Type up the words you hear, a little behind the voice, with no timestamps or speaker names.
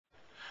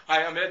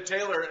Hi, I'm Ed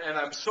Taylor, and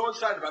I'm so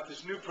excited about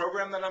this new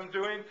program that I'm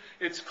doing.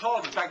 It's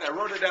called, in fact, I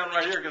wrote it down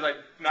right here because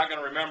I'm not going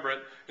to remember it.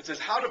 It says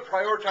how to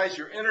prioritize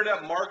your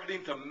internet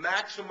marketing to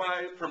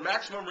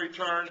maximum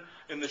return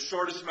in the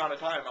shortest amount of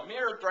time. I'm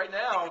here right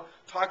now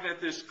talking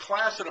at this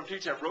class that I'm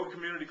teaching at Road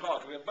Community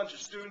College. We have a bunch of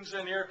students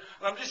in here,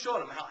 and I'm just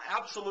showing them how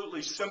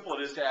absolutely simple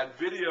it is to add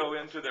video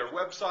into their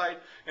website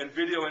and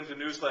video into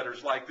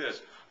newsletters like this.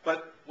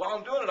 But while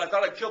I'm doing it, I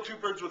thought I'd kill two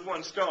birds with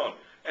one stone.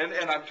 And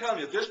I'm telling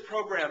you, this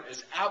program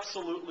is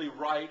absolutely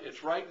right.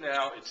 It's right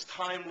now. It's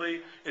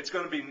timely. It's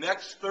going to be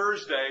next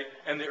Thursday,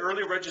 and the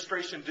early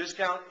registration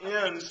discount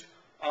ends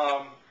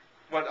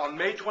on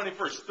May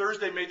 21st,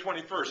 Thursday, May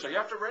 21st. So you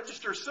have to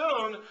register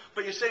soon,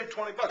 but you save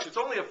 20 bucks. It's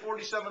only a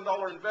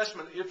 $47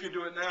 investment if you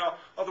do it now.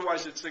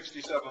 Otherwise, it's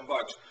 67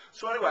 bucks.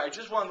 So anyway, I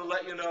just wanted to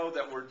let you know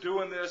that we're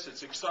doing this.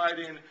 It's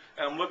exciting,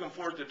 and I'm looking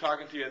forward to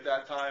talking to you at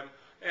that time.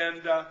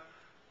 And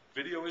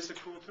video is a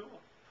cool tool.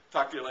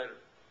 Talk to you later.